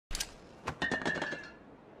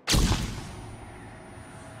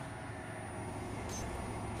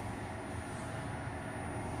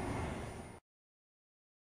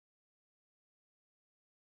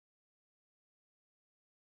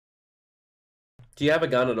Do you have a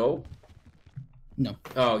gun at all? No.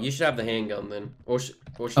 Oh, you should have the handgun then. Or should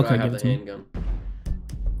Okay, I have give it the to me. handgun?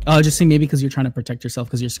 Just see maybe because you're trying to protect yourself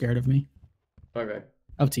because you're scared of me. Okay.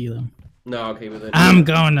 Up to you though. No, I'll keep with it. I'm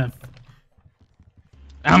going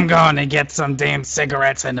to get some damn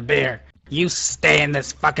cigarettes and a beer. You stay in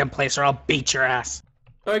this fucking place or I'll beat your ass.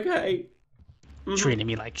 Okay. Treating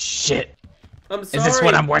me like shit. I'm sorry. Is this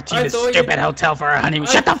what I'm worth to this stupid hotel for a honeymoon?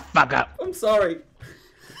 Shut the fuck up. I'm sorry.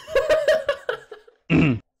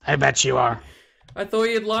 I bet you are. I thought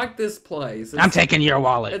you'd like this place. I'm taking your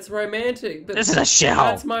wallet. It's romantic, but This is a shithole.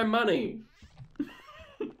 That's my money.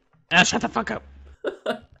 Shut the fuck up.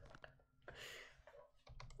 What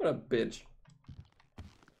a bitch.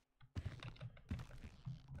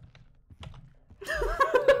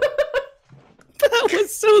 That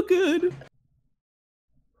was so good.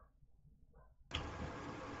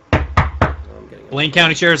 Blaine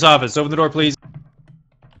County Sheriff's Office, open the door, please.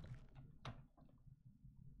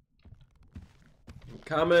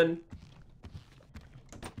 Coming.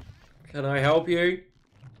 Can I help you?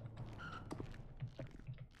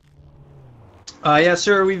 Yes,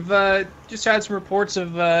 sir. We've just had some reports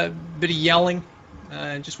of a bit of yelling.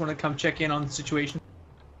 Just want to come check in on the situation.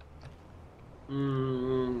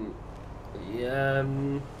 Yeah.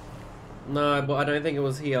 No, but I don't think it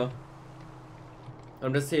was here.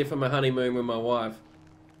 I'm just here for my honeymoon with my wife.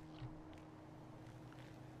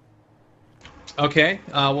 Okay.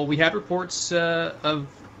 Well, we had reports of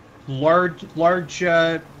large,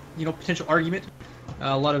 potential argument.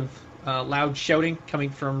 A lot of loud shouting coming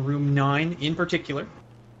from room 9 in particular.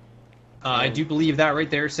 I do believe that right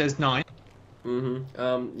there says 9.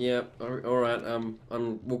 Yeah. All right.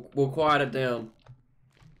 We'll quiet it down.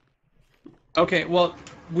 Okay. Well,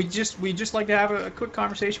 we just like to have a quick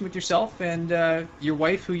conversation with yourself and your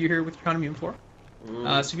wife, who you're here with your honeymoon for.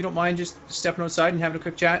 So if you don't mind just stepping outside and having a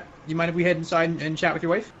quick chat, do you mind if we head inside and chat with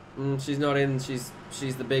your wife? She's not in. She's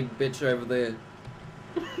the big bitch over there.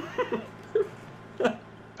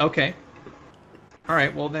 Okay. All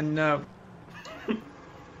right. Well then,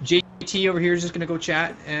 JT over here is just gonna go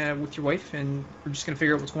chat with your wife, and we're just gonna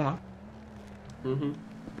figure out what's going on.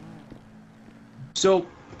 So,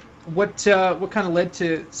 what kind of led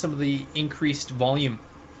to some of the increased volume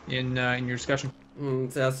in your discussion?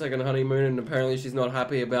 It's our second honeymoon, and apparently she's not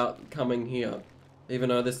happy about coming here, even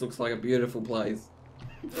though this looks like a beautiful place.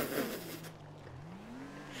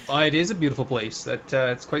 It is a beautiful place.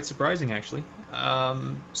 It's quite surprising, actually.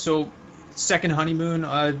 So, second honeymoon.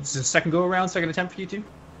 It's a second go around, second attempt for you two.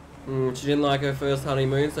 She didn't like her first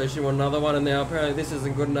honeymoon, so she wanted another one, and now apparently this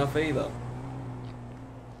isn't good enough either.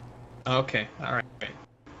 Okay. All right.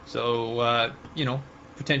 So,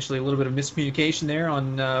 potentially a little bit of miscommunication there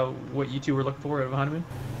on what you two were looking for out of a honeymoon.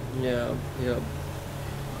 Yeah.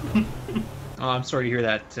 Oh, I'm sorry to hear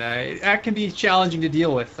that. That can be challenging to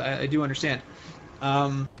deal with. I do understand.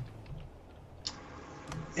 Have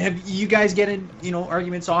you guys get in,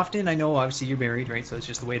 arguments often? I know obviously you're married, right? So it's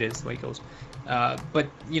just the way it is, the way it goes. But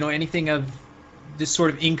anything of this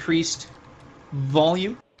sort of increased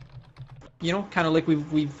volume, kind of like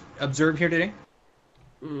we've observed here today.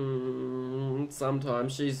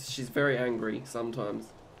 Sometimes she's very angry.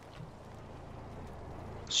 Sometimes.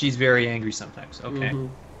 She's very angry sometimes. Okay.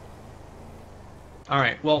 All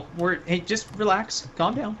right. Well, hey, just relax,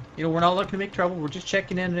 calm down. We're not looking to make trouble. We're just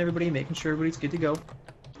checking in on everybody, making sure everybody's good to go.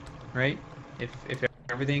 Right? If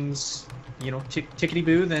everything's tickety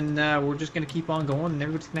boo, then we're just gonna keep on going, and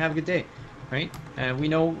everybody's gonna have a good day. Right? We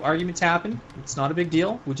know arguments happen. It's not a big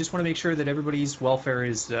deal. We just want to make sure that everybody's welfare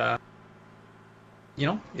is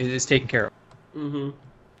is taken care of.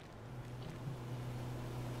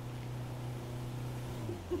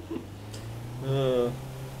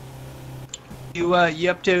 You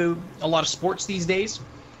up to a lot of sports these days?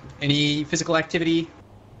 Any physical activity?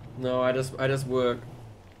 No, I just work.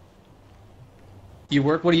 You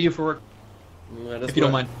work? What do you do for work? If you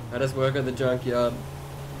don't mind. I just work at the junkyard.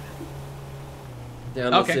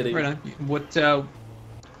 Down the city. Okay, right on. What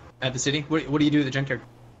at the city? What do you do at the junkyard?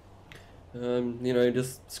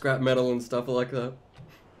 Just scrap metal and stuff like that.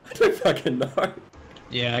 I don't fucking know.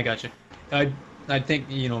 Yeah, I got you. I think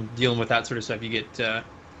dealing with that sort of stuff, you get a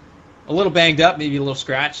little banged up, maybe a little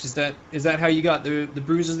scratched. Is that how you got the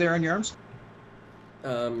bruises there on your arms?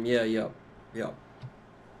 Yeah.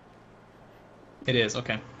 It is,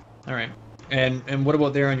 okay. All right. And what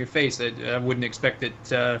about there on your face? I wouldn't expect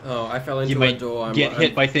that. I fell into you might a door. get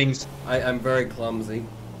hit by things. I'm very clumsy.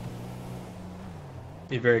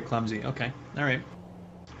 You're very clumsy. Okay. All right.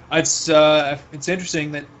 It's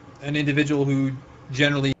interesting that an individual who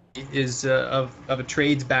generally is of a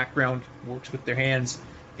trades background, works with their hands,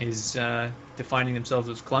 is defining themselves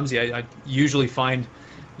as clumsy. I usually find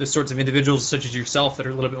the sorts of individuals such as yourself that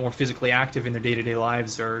are a little bit more physically active in their day-to-day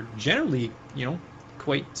lives are generally,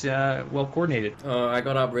 quite well coordinated. I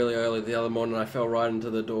got up really early the other morning and I fell right into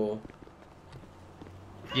the door.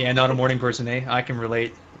 Yeah, not a morning person, eh? I can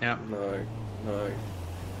relate. Yeah. No.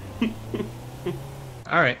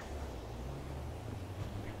 All right.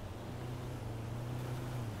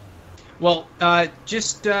 Well,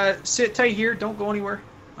 just sit tight here. Don't go anywhere.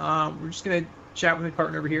 We're just gonna chat with my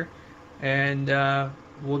partner over here, and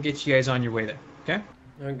we'll get you guys on your way there. Okay?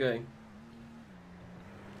 Okay.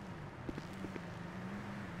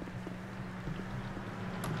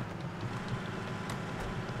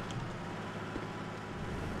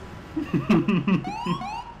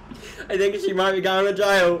 I think she might be going to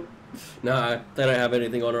jail. No, they don't have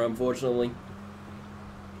anything on her, unfortunately.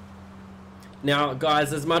 Now,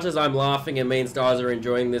 guys, as much as I'm laughing and me and Stars are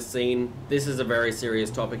enjoying this scene, this is a very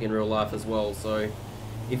serious topic in real life as well, so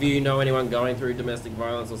if you know anyone going through domestic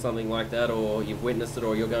violence or something like that, or you've witnessed it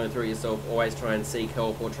or you're going through it yourself, always try and seek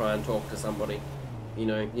help or try and talk to somebody. You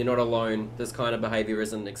know, you're not alone. This kind of behavior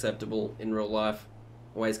isn't acceptable in real life.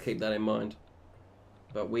 Always keep that in mind.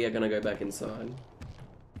 But we are going to go back inside.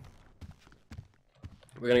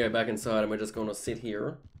 We're going to go back inside and we're just going to sit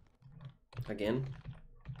here again.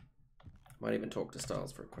 Might even talk to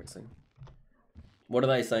Styles for a quick second. What are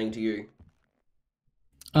they saying to you?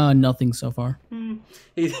 Nothing so far.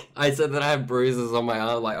 I said that I have bruises on my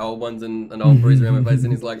arm, like old ones and an old bruise around my face,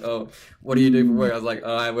 and he's like, "Oh, what do you do for work?" I was like,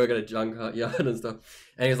 "Oh, I work at a junk yard and stuff."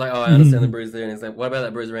 And he's like, "Oh, I understand the bruise there." And he's like, "What about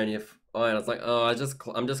that bruise around your eye?" And I was like, "Oh,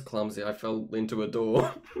 I'm just clumsy. I fell into a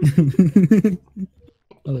door."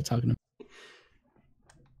 Oh, they're talking about.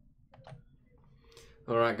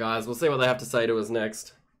 All right, guys, we'll see what they have to say to us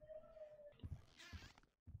next.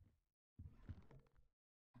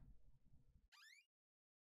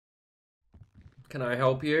 Can I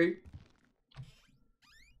help you?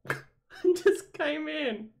 Just came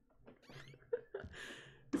in.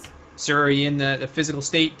 Sir, are you in the physical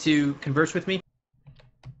state to converse with me?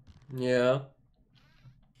 Yeah.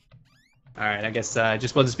 All right, I guess I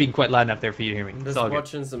just wasn't speaking quite loud enough there for you to hear me. I'm It's just all good.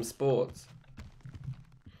 watching some sports.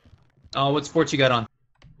 Oh, what sports you got on?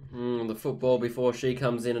 The football before she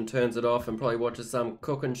comes in and turns it off and probably watches some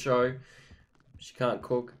cooking show. She can't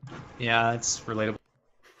cook. Yeah, it's relatable.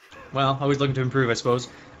 Well, always looking to improve, I suppose.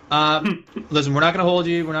 Listen, we're not going to hold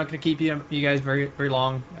you. We're not going to keep you guys very, very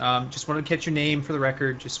long. Just wanted to catch your name for the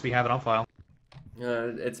record, just so we have it on file.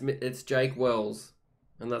 It's Jake Wells,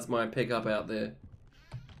 and that's my pickup out there.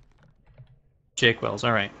 Jake Wells,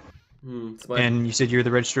 all right. It's my... And you said you're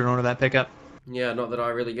the registered owner of that pickup? Yeah, not that I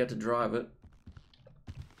really get to drive it.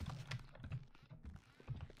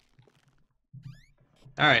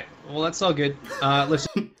 All right. Well, that's all good.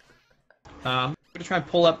 Listen, I'm going to try and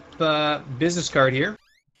pull up business card here.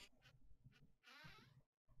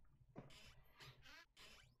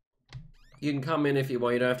 You can come in if you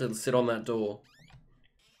want. You don't have to sit on that door.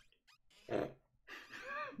 I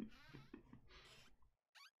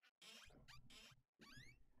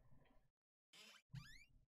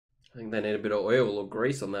think they need a bit of oil or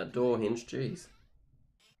grease on that door hinge. Jeez.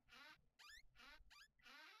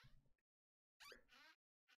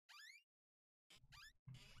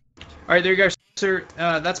 All right, there you go, sir.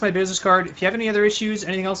 That's my business card. If you have any other issues,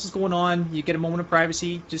 anything else is going on, you get a moment of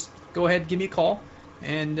privacy, just go ahead and give me a call,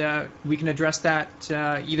 and we can address that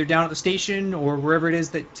either down at the station or wherever it is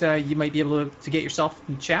that you might be able to get yourself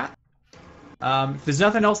in chat. If there's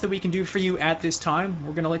nothing else that we can do for you at this time,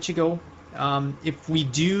 we're going to let you go. If we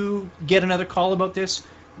do get another call about this,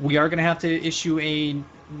 we are going to have to issue a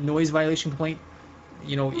noise violation complaint.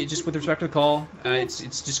 You know, just with respect to the call, it's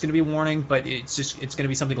just going to be a warning, but it's going to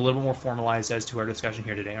be something a little bit more formalized as to our discussion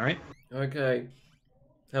here today. All right? Okay.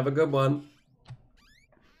 Have a good one.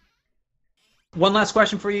 One last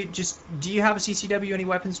question for you. Just, do you have a CCW, any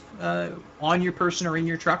weapons on your person or in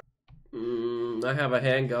your truck? I have a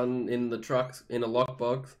handgun in the truck, in a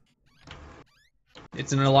lockbox.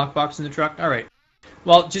 It's in a lockbox in the truck? All right.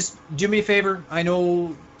 Well, just do me a favor. I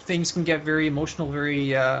know things can get very emotional,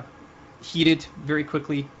 very heated very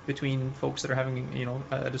quickly between folks that are having, you know,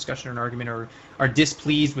 a discussion or an argument or are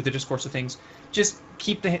displeased with the discourse of things. Just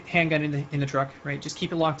keep the handgun in the truck, right? Just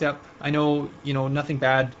keep it locked up. I know, you know, nothing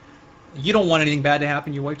bad. You don't want anything bad to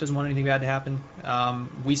happen. Your wife doesn't want anything bad to happen.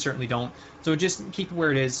 We certainly don't. So just keep it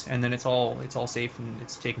where it is, and then it's all safe and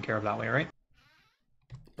it's taken care of that way. All right?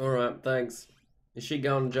 All right. Thanks. Is she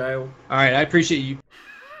going to jail? All right. I appreciate you.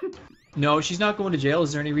 No, she's not going to jail.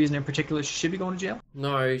 Is there any reason in particular she should be going to jail?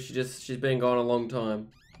 No, she's been gone a long time.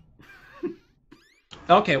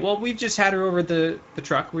 Okay, well, we've just had her over the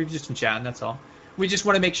truck. We've just been chatting, that's all. we just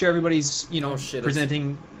want to make sure everybody's, you know, Oh, shit,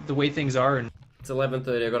 presenting the way things are. And It's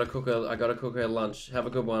 11:30. I gotta cook her lunch. Have a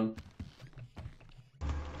good one.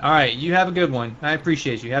 all right, you have a good one. I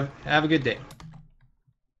appreciate you. Have a good day.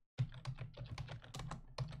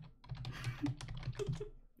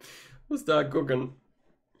 We'll start cooking.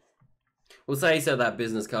 We'll say he said that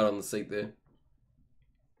business card on the seat there.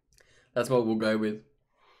 That's what we'll go with.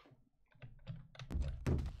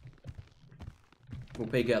 We'll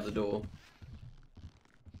peek out the door.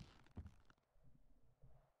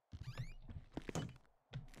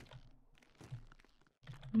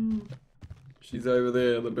 She's over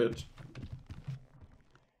there, the bitch.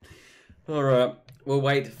 Alright, we'll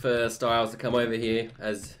wait for Styles to come over here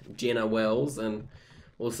as Jenna Wells, and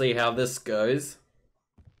we'll see how this goes.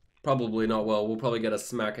 Probably not well. We'll probably get a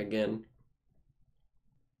smack again.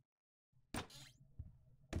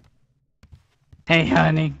 Hey,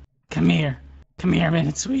 honey, come here. Come here a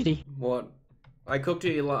minute, sweetie. What? I cooked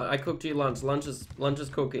you lunch. Lunch is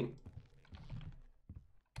cooking.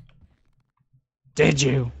 Did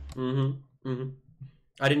you?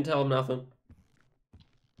 I didn't tell him nothing.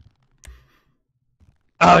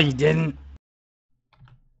 Oh, you didn't?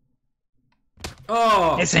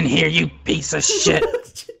 Oh! Listen here, you piece of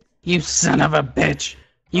shit. You son of a bitch.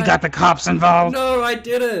 You got the cops involved? No, I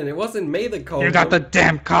didn't. It wasn't me that called You got the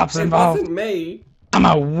damn cops involved? It wasn't me.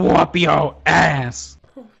 I'ma whoop your ass.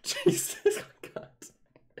 Oh, Jesus. God.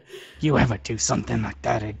 You ever do something like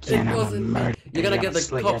that again, It I'm wasn't gonna me. murder You're gonna you. get I'ma the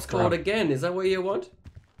slit cops your called throat. again. Is that what you want?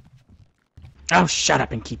 Oh, shut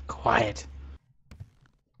up and keep quiet.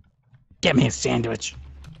 Get me a sandwich.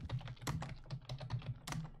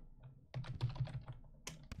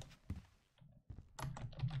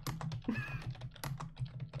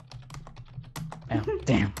 Oh,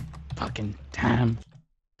 damn fucking time.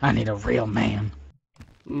 I need a real man.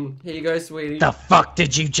 Here you go, sweetie. The fuck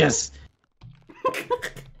did you just...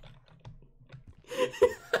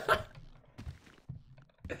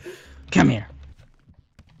 Come here.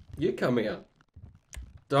 You come here.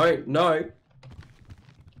 Don't. No.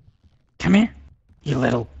 Come here, you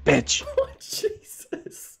little bitch. Oh,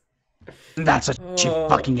 Jesus. That's what you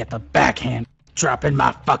fucking get the backhand. Dropping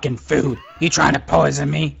my fucking food. You trying to poison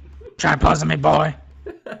me? Trying to poison me, boy?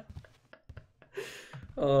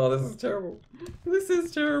 Oh, this is terrible. This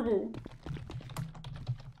is terrible.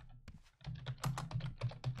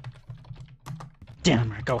 Damn, I'm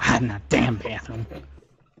gonna go hide in that damn bathroom.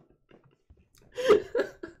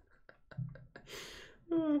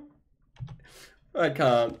 I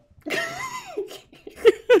can't.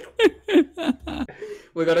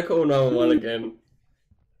 We gotta call 911 again.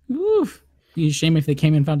 Oof. Be a shame if they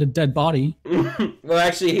came and found a dead body. Well,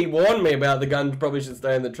 actually, he warned me about the gun probably should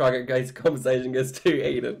stay in the truck in case the conversation gets too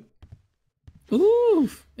heated.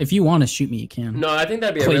 Oof. If you want to shoot me, you can. No, I think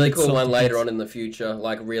that'd be a Please, really cool one self-defense. later on in the future.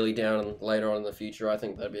 Like, really down later on in the future. I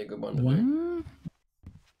think that'd be a good one to do. What?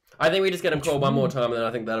 I think we just get him called one more time and then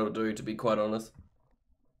I think that'll do, to be quite honest.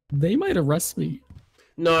 They might arrest me.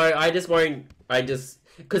 No, I just won't.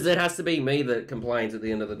 Because it has to be me that complains at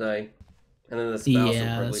the end of the day. And then the spouse will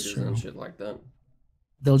Yeah, probably that's do true. some shit like that.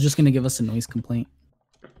 They're just gonna give us a noise complaint.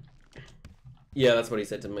 Yeah, that's what he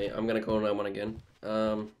said to me. I'm gonna call 911 again.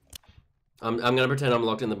 I'm gonna pretend I'm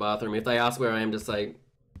locked in the bathroom. If they ask where I am, just say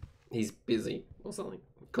he's busy or something.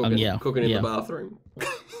 Cooking, Yeah, cooking in yeah. the bathroom.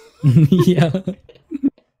 Yeah.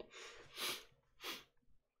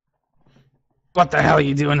 What the hell are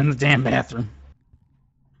you doing in the damn bathroom?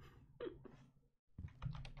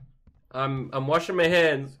 I'm washing my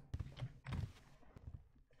hands.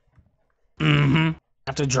 Mm-hmm.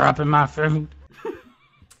 After dropping my food.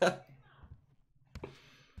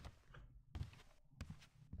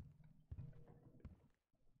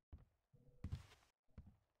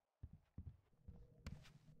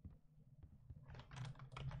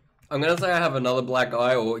 I'm gonna say I have another black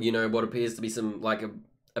eye, or what appears to be some like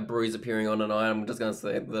a bruise appearing on an eye. I'm just gonna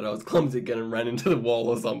say that I was clumsy again and ran into the wall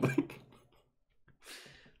or something.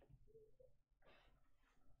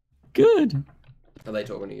 Good. Are they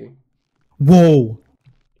talking to you? Whoa.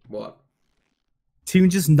 What? Tune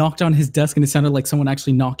just knocked on his desk and it sounded like someone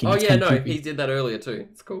actually knocking. Oh It's yeah, kinda no, creepy. he did that earlier too.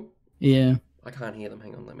 It's cool. Yeah. I can't hear them.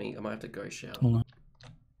 Hang on, I might have to go shout. Hold on.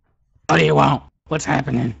 What do you want? What's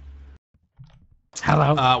happening?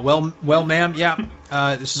 Hello? Well, ma'am, yeah.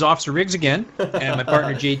 This is Officer Riggs again, and my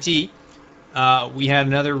partner JT. We had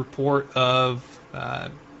another report of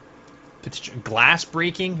glass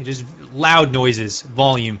breaking, just loud noises,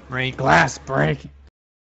 volume, right? Glass break.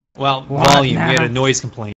 Well, What volume. We now? had a noise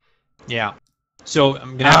complaint. Yeah. So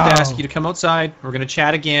I'm gonna have to ask Oh. you to come outside. We're gonna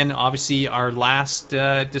chat again. Obviously, our last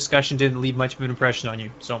discussion didn't leave much of an impression on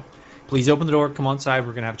you. So please open the door. Come outside.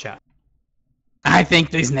 We're gonna have a chat. I think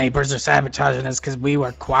these neighbors are sabotaging us because we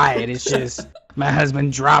were quiet. It's just my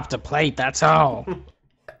husband dropped a plate, that's all.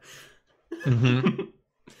 Mm-hmm.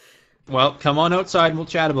 Well, come on outside and we'll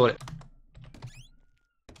chat about it.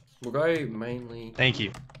 We'll go mainly... Thank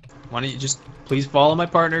you. Why don't you just please follow my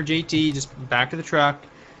partner, JT, just back to the truck,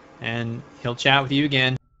 and he'll chat with you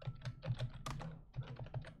again.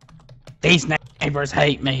 These neighbors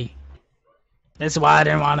hate me. That's why I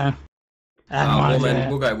didn't want to. I didn't want to do women. that.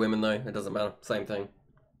 We'll go women, though. It doesn't matter. Same thing.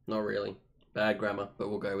 Not really. Bad grammar, but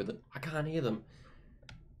we'll go with it. I can't hear them.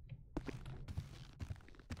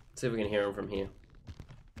 See if we can hear them from here.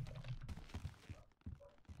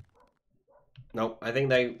 Nope, I think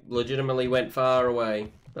they legitimately went far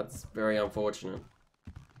away. That's very unfortunate.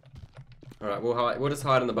 Alright, we'll just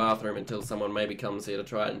hide in the bathroom until someone maybe comes here to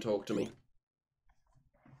try and talk to me.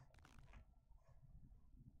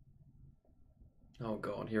 Oh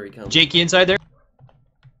god, here he comes. Jakey inside there?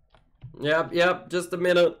 Yep, just a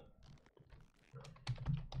minute.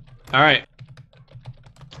 Alright.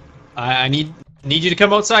 I need you to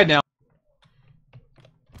come outside now.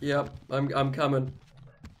 Yep, I'm coming.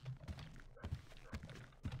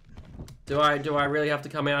 Do I really have to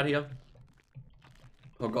come out here?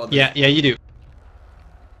 Oh god. Yeah, you do.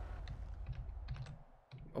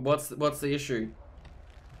 What's the issue?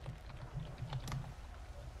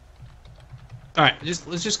 Alright,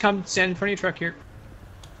 let's just come stand in front of your truck here.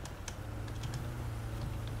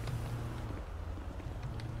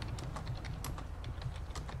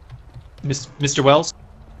 Mr. Wells?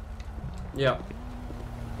 Yeah.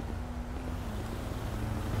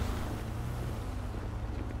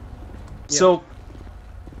 So,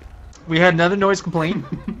 we had another noise complaint.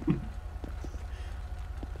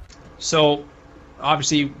 So,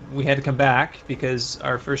 obviously, we had to come back because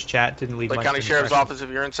our first chat didn't leave Lake much County of an Sheriff's impression. Office, if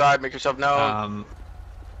you're inside, make yourself known.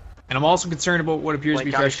 And I'm also concerned about what appears to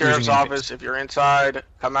be Lake County fresh Sheriff's bruising on your Office, if you're inside,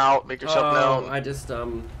 come out, make yourself known. I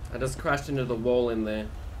just crashed into the wall in there.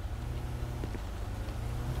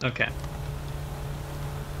 face. Okay.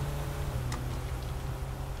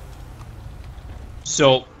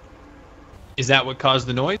 So, is that what caused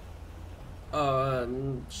the noise?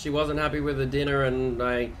 She wasn't happy with the dinner,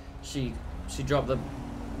 and she dropped the.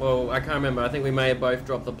 Well, I can't remember. I think we may have both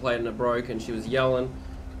dropped the plate and it broke, and she was yelling,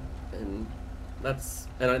 and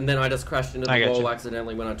then I just crashed into the wall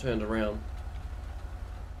accidentally when I turned around.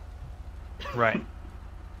 Right.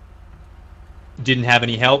 Didn't have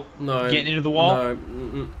any help No. getting into the wall?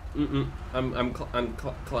 No. I'm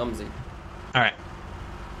clumsy. All right.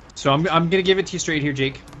 So I'm gonna give it to you straight here,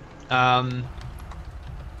 Jake. I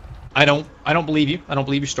don't believe you. I don't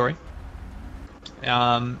believe your story.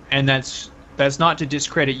 And that's not to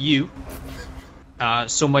discredit you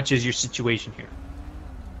so much as your situation here.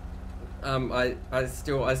 I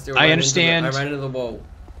still. I understand. I ran into the wall.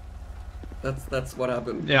 That's what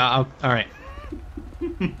happened. Yeah. All right.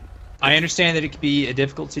 I understand that it could be a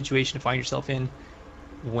difficult situation to find yourself in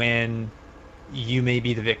when you may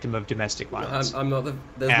be the victim of domestic violence. I'm not the.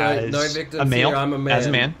 There's no victims a male, here. I'm a man. As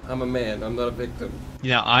a man. I'm a man. I'm not a victim.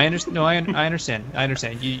 Yeah, I understand. No, I understand. I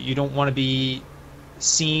understand. You don't want to be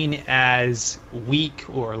seen as weak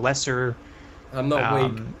or lesser. I'm not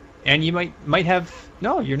weak. And you might have.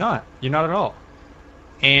 No, you're not. You're not at all.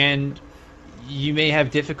 And you may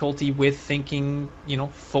have difficulty with thinking,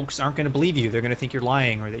 folks aren't going to believe you. They're going to think you're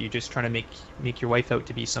lying, or that you're just trying to make your wife out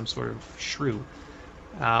to be some sort of shrew.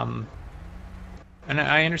 And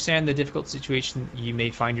I understand the difficult situation you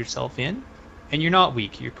may find yourself in, and you're not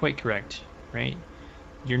weak. You're quite correct, right?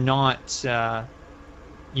 You're not,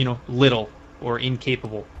 little or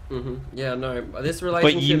incapable. Mm-hmm. Yeah, no. This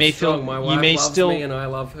relationship's strong. My wife loves me, and I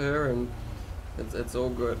love her, and it's all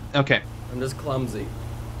good. Okay. I'm just clumsy.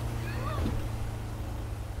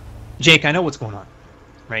 Jake, I know what's going on,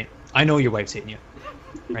 right? I know your wife's hitting you,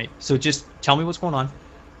 right? So just tell me what's going on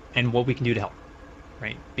and what we can do to help,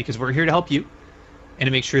 right? Because we're here to help you and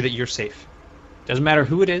to make sure that you're safe. Doesn't matter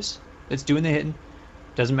who it is that's doing the hitting.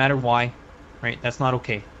 Doesn't matter why, right? That's not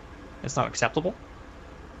okay. That's not acceptable,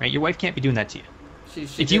 right? Your wife can't be doing that to you.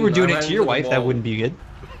 If you were doing it to your wife, that wouldn't be good.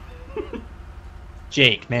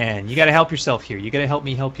 Jake, man, you got to help yourself here. You got to help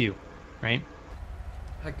me help you, right?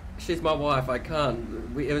 She's my wife. I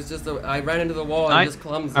can't. It was just I ran into the wall. I'm just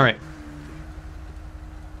clumsy. All right.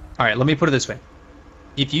 All right. Let me put it this way: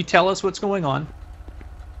 if you tell us what's going on,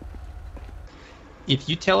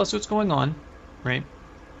 right,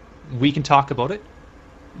 we can talk about it.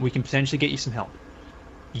 We can potentially get you some help.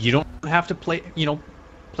 You don't have to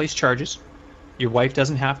place charges. Your wife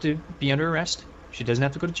doesn't have to be under arrest. She doesn't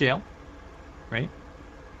have to go to jail, right?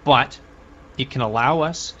 But it can allow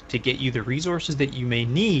us to get you the resources that you may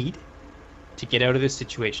need to get out of this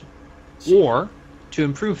situation. or to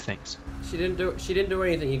improve things. She didn't do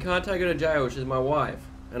anything. You can't take her to jail. She's my wife,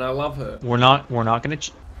 and I love her. We're not going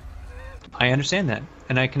to. I understand that,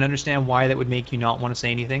 and I can understand why that would make you not want to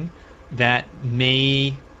say anything that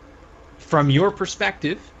may, from your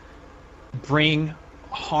perspective, bring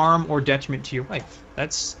harm or detriment to your wife.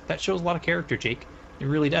 That shows a lot of character, Jake. It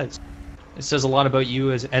really does. It says a lot about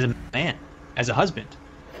you as a man, as a husband,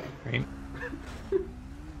 right?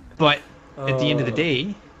 But at the end of the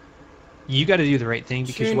day, you got to do the right thing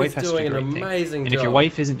because your wife has to do the right thing. And if your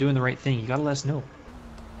wife isn't doing the right thing, you got to let us know.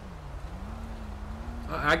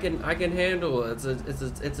 I can handle it.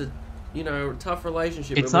 It's a you know, tough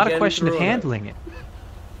relationship. It's not a question of handling it,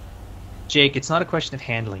 Jake. It's not a question of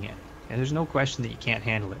handling it. And there's no question that you can't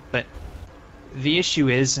handle it. But the issue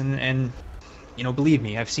is, and you know, believe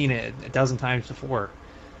me, I've seen it a dozen times before.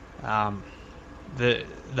 The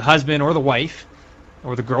husband or the wife,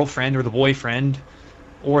 or the girlfriend or the boyfriend,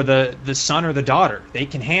 or the son or the daughter, they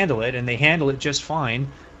can handle it, and they handle it just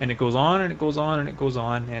fine. And it goes on and it goes on and it goes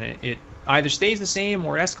on, and it either stays the same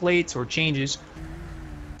or escalates or changes.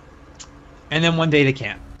 And then one day they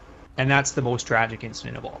can't. And that's the most tragic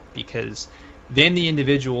incident of all, because then the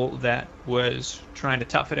individual that was trying to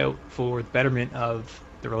tough it out for the betterment of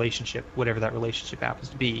the relationship, whatever that relationship happens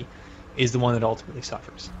to be, is the one that ultimately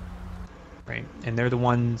suffers, right? And they're the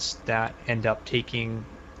ones that end up taking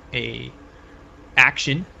a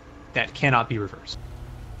action that cannot be reversed.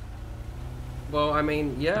 Well, I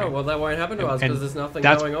mean, yeah, right. Well, that won't happen to us because there's nothing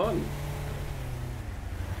going on.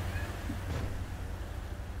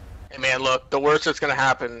 Hey, man, look, the worst that's going to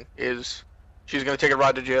happen is she's going to take a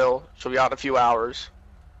ride to jail. She'll be out in a few hours.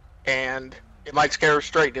 And it might scare her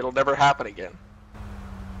straight. It'll never happen again.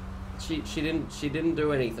 She didn't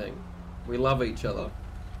do anything. We love each other.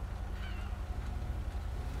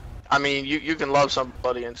 I mean, you can love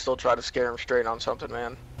somebody and still try to scare them straight on something,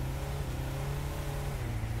 man.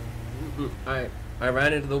 I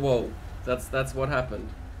ran into the wall. That's what happened.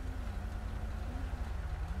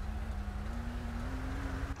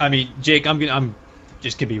 I mean, Jake, I'm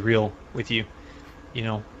just gonna be real with you. You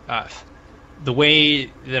know, the way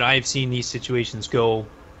that I've seen these situations go,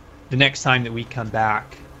 the next time that we come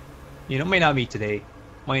back, you know, it might not be today,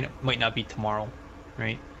 might not be tomorrow,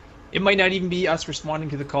 right? It might not even be us responding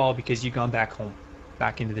to the call because you've gone back home,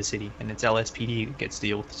 back into the city, and it's LSPD that gets to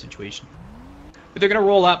deal with the situation. But they're gonna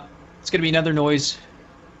roll up. It's gonna be another noise,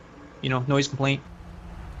 you know, noise complaint,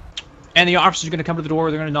 and the officers are gonna come to the door.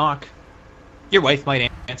 They're gonna knock. Your wife might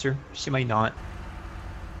answer. She might not.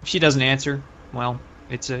 If she doesn't answer, well,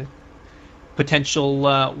 it's a potential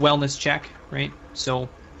wellness check, right? So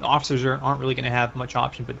the officers aren't really going to have much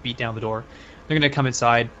option but to beat down the door. They're going to come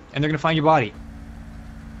inside, and they're going to find your body.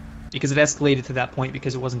 Because it escalated to that point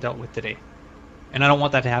because it wasn't dealt with today. And I don't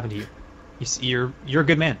want that to happen to you. You're a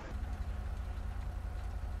good man.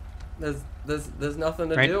 There's nothing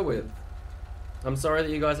to deal with. I'm sorry that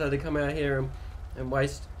you guys had to come out here and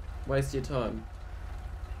waste your time.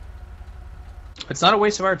 It's not a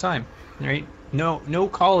waste of our time, right? No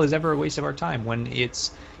call is ever a waste of our time when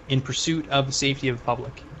it's in pursuit of the safety of the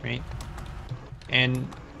public, right? And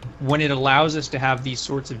when it allows us to have these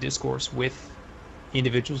sorts of discourse with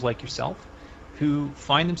individuals like yourself who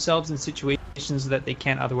find themselves in situations that they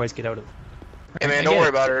can't otherwise get out of. Hey man, don't worry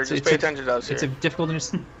about her. Just pay attention to us here.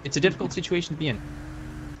 It's a difficult situation to be in,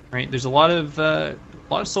 right? There's a lot of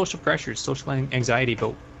social pressures, social anxiety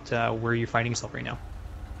about where you're finding yourself right now.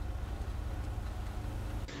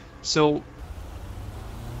 So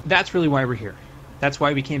that's really why we're here. That's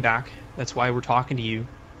why we came back. That's why we're talking to you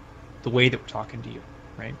the way that we're talking to you,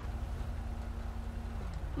 right?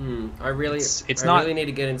 I really need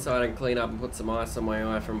to get inside and clean up and put some ice on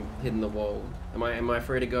my eye from hitting the wall. Am I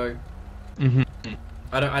free to go? Mm-hmm.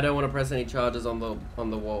 I don't want to press any charges on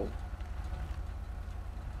the wall.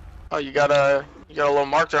 Oh, you got a little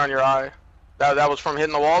mark there on your eye. That was from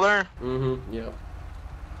hitting the wall there? Mm-hmm, yeah.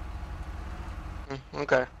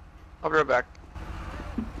 Okay. I'll be right back.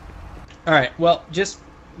 Alright, well, just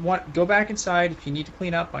go back inside if you need to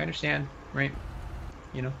clean up, I understand, right?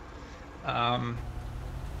 You know.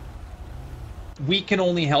 We can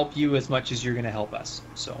only help you as much as you're going to help us,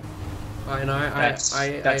 so that's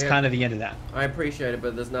kind of the end of that. I appreciate it,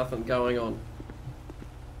 but there's nothing going on.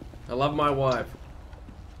 I love my wife.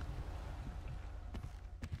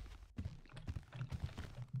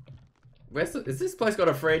 Is this place got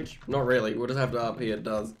a fridge? Not really. We'll just have to up here. It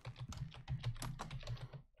does.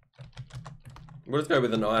 We'll just go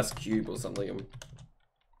with an ice cube or something.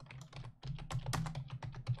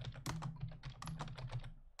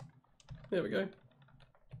 There we go.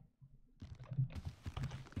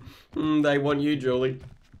 They want you, Julie.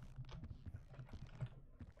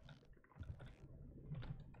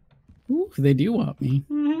 They do want me.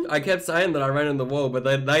 I kept saying that I ran in the wall, but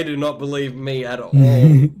they do not believe me at all.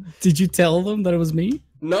 Did you tell them that it was me?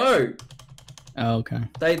 No. Oh, okay.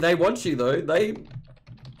 They want you though.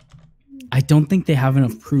 I don't think they have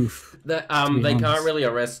enough proof. They honest. can't really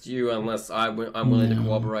arrest you unless I'm willing to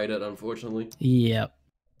corroborate it. Unfortunately. Yep.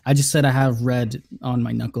 I just said I have red on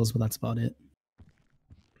my knuckles, but that's about it.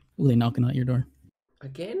 Ooh, they knocking at your door.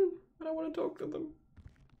 Again? I don't want to talk to them.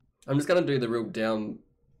 I'm just gonna do the real down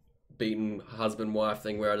beaten husband-wife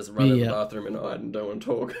thing where I just run in the bathroom and hide and don't want to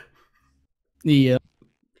talk. Yeah.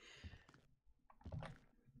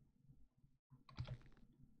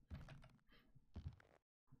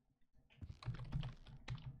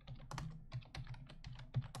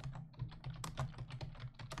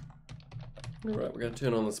 Alright, we're gonna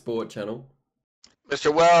turn on the sport channel.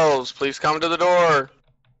 Mr. Wells, please come to the door.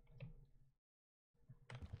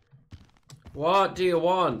 What do you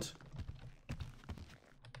want?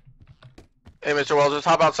 Hey, Mr. Wells, just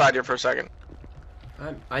hop outside here for a second.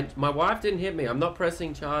 My wife didn't hit me. I'm not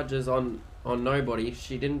pressing charges on nobody.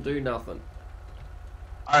 She didn't do nothing.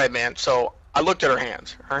 Alright, man, so I looked at her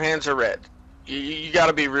hands. Her hands are red. You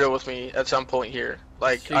gotta be real with me at some point here.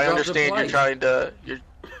 Like, She I dropped a understand you're plate. trying to...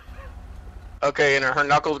 Okay, and her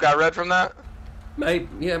knuckles got red from that?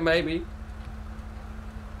 Maybe.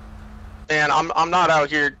 And I'm not out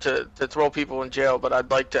here to throw people in jail, but I'd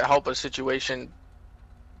like to help a situation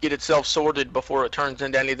get itself sorted before it turns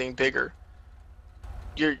into anything bigger.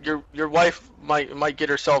 Your wife might get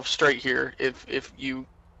herself straight here if you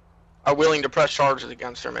are willing to press charges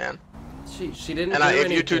against her, man. She didn't And do if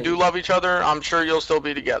anything. you two do love each other, I'm sure you'll still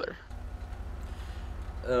be together.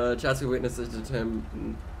 Chats with witnesses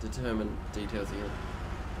determine details here.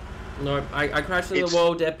 No, I crashed into the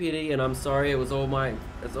wall, deputy, and I'm sorry. It's all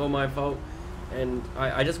my fault. And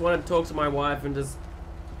I just wanted to talk to my wife and just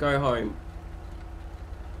go home.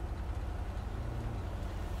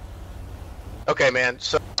 Okay, man.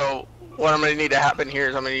 So what I'm gonna need to happen here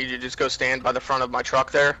is I'm gonna need you to just go stand by the front of my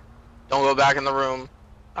truck there. Don't go back in the room.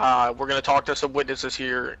 We're gonna talk to some witnesses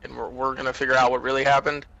here, and we're gonna figure out what really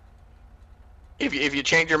happened. If you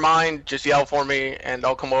change your mind, just yell for me, and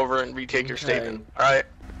I'll come over and retake your statement. All right?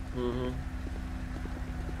 Mm-hmm.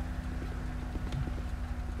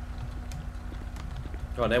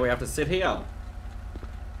 Oh, now we have to sit here.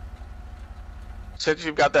 Since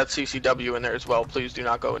you've got that CCW in there as well, please do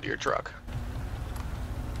not go into your truck.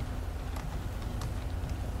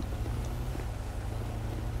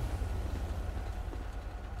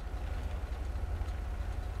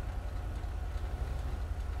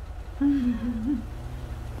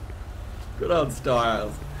 Good old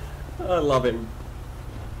Styles. I love him.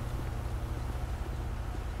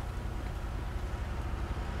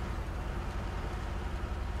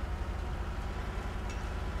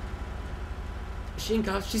 Is she in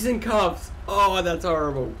cuffs? She's in cuffs. Oh, that's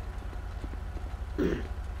horrible. This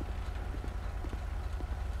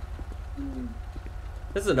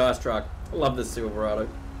is a nice truck. I love this Silverado.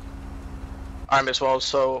 Alright, Miss Wells,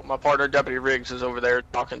 so my partner, Deputy Riggs, is over there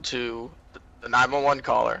talking to the 911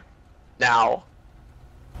 caller. Now,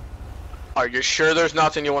 are you sure there's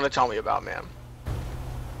nothing you want to tell me about, ma'am?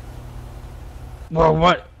 Well,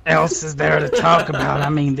 what else is there to talk about? I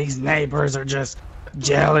mean, these neighbors are just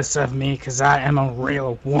jealous of me because I am a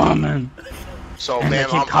real woman. So, And they ma'am,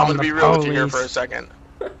 keep I'm calling going to the be real with you here police. for a second.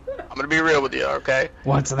 I'm going to be real with you, okay?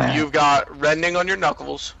 What's that? You've got reddening on your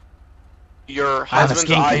knuckles. Your I have a husband's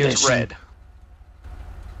skin eye is condition. red.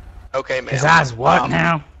 Okay, ma'am. His eyes what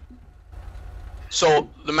now? So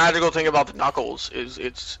the magical thing about the knuckles is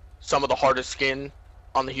it's some of the hardest skin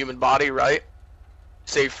on the human body, right?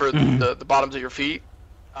 Save for the bottoms of your feet.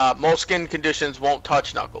 Most skin conditions won't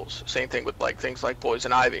touch knuckles. Same thing with like things like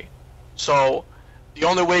poison ivy. So the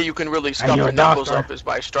only way you can really scuff you the a knuckles doctor? up is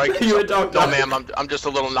by striking. You a something. doctor? No, ma'am. I'm just a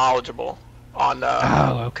little knowledgeable on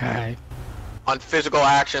Oh, okay. on physical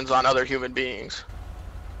actions on other human beings.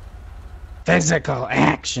 Physical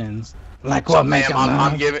actions. Like So, what, make ma'am,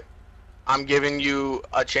 a I'm giving you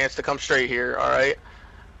a chance to come straight here, all right?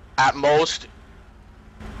 At most,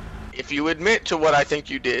 if you admit to what I think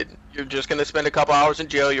you did, you're just gonna spend a couple hours in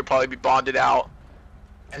jail. You'll probably be bonded out,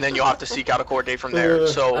 and then you'll have to seek out a court date from there.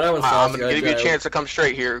 So I don't want I'm to gonna give you a jail. chance to come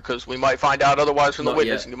straight here because we might find out otherwise from the Not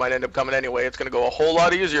witness, yet. and you might end up coming anyway. It's gonna go a whole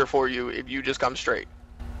lot easier for you if you just come straight.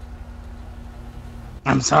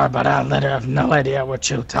 I'm sorry, but I literally have no idea what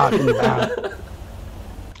you're talking about.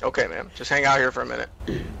 Okay, ma'am. Just hang out here for a minute.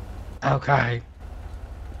 Okay.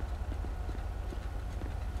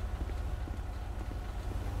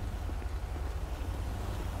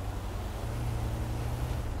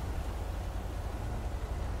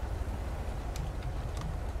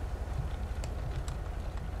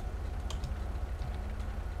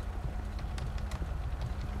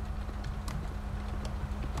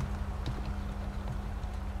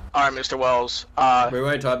 All right, Mr. Wells. We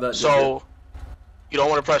won't type that. So, you don't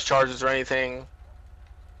want to press charges or anything.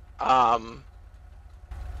 I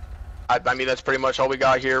mean, that's pretty much all we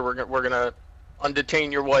got here. We're gonna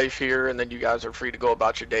undetain your wife here, and then you guys are free to go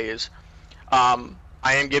about your days. I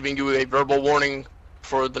am giving you a verbal warning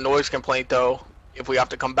for the noise complaint, though. If we have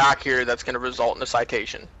to come back here, that's going to result in a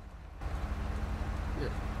citation.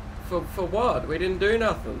 For what? We didn't do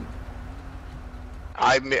nothing.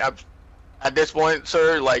 At this point,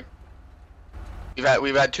 sir, like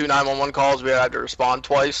we've had 2 911 calls. We had to respond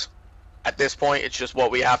twice. At this point, it's just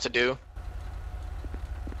what we have to do.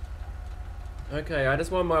 Okay, I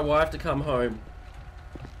just want my wife to come home.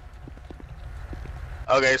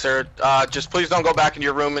 Okay, sir. Just please don't go back in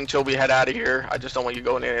your room until we head out of here. I just don't want you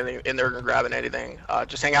going in there and grabbing anything.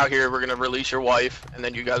 Just hang out here. We're gonna release your wife, and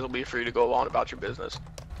then you guys will be free to go on about your business.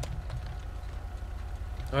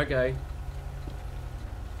 Okay.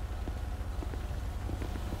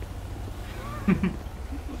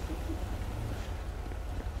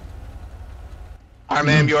 Alright,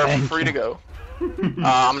 ma'am, you are free to go.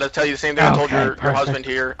 I'm going to tell you the same thing I told your perfect. husband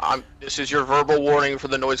here. This is your verbal warning for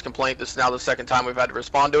the noise complaint. This is now the 2nd time we've had to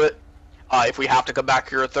respond to it. If we have to come back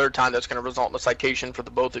here a 3rd time, that's going to result in a citation for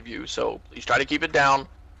the both of you. So please try to keep it down.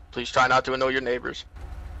 Please try not to annoy your neighbors.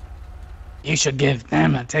 You should give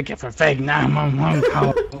them a ticket for fake 911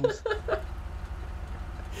 calls.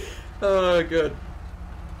 Oh, good.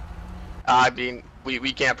 I mean,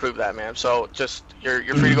 we can't prove that, ma'am. So just you're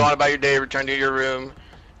free to go on about your day. Return to your room.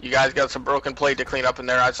 You guys got some broken plate to clean up in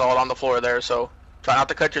there. I saw it on the floor there. So try not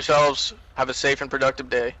to cut yourselves. Have a safe and productive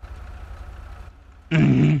day.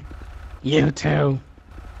 Mm-hmm. You too.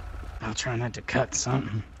 I'll try not to cut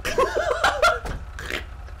something.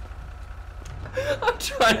 I'm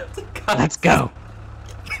trying not to cut. Let's go.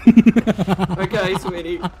 Okay,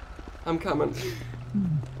 sweetie. I'm coming.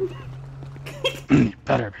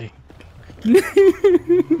 Better be. Good.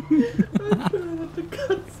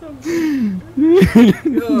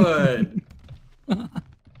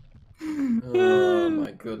 Oh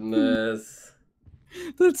my goodness.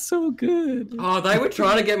 That's so good. Oh, they were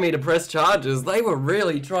trying to get me to press charges. They were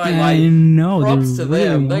really trying. I Like, know. props to really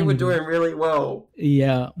them. They were wanted doing really well. it.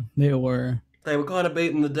 Yeah, they were. They were kind of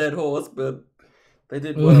beating the dead horse, but they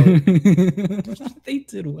did well. They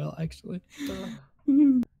did well, actually.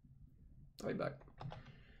 Way back.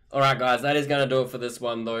 All right, guys, that is going to do it for this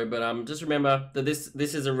one, though. But just remember that this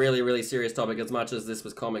is a really, really serious topic. As much as this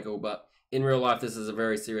was comical, but in real life, this is a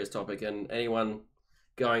very serious topic, and anyone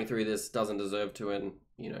going through this doesn't deserve to. And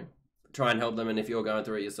try and help them. And if you're going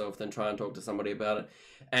through it yourself, then try and talk to somebody about it.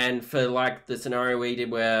 And for like the scenario we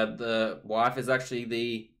did, where the wife is actually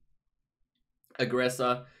the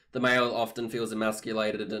aggressor, the male often feels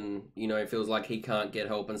emasculated, and feels like he can't get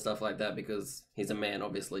help and stuff like that because he's a man,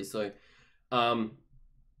 obviously. So,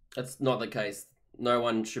 that's not the case. No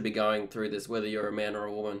one should be going through this, whether you're a man or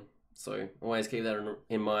a woman. So always keep that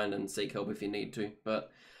in mind and seek help if you need to.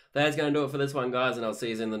 But that's going to do it for this one, guys, and I'll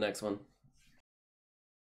see you in the next one.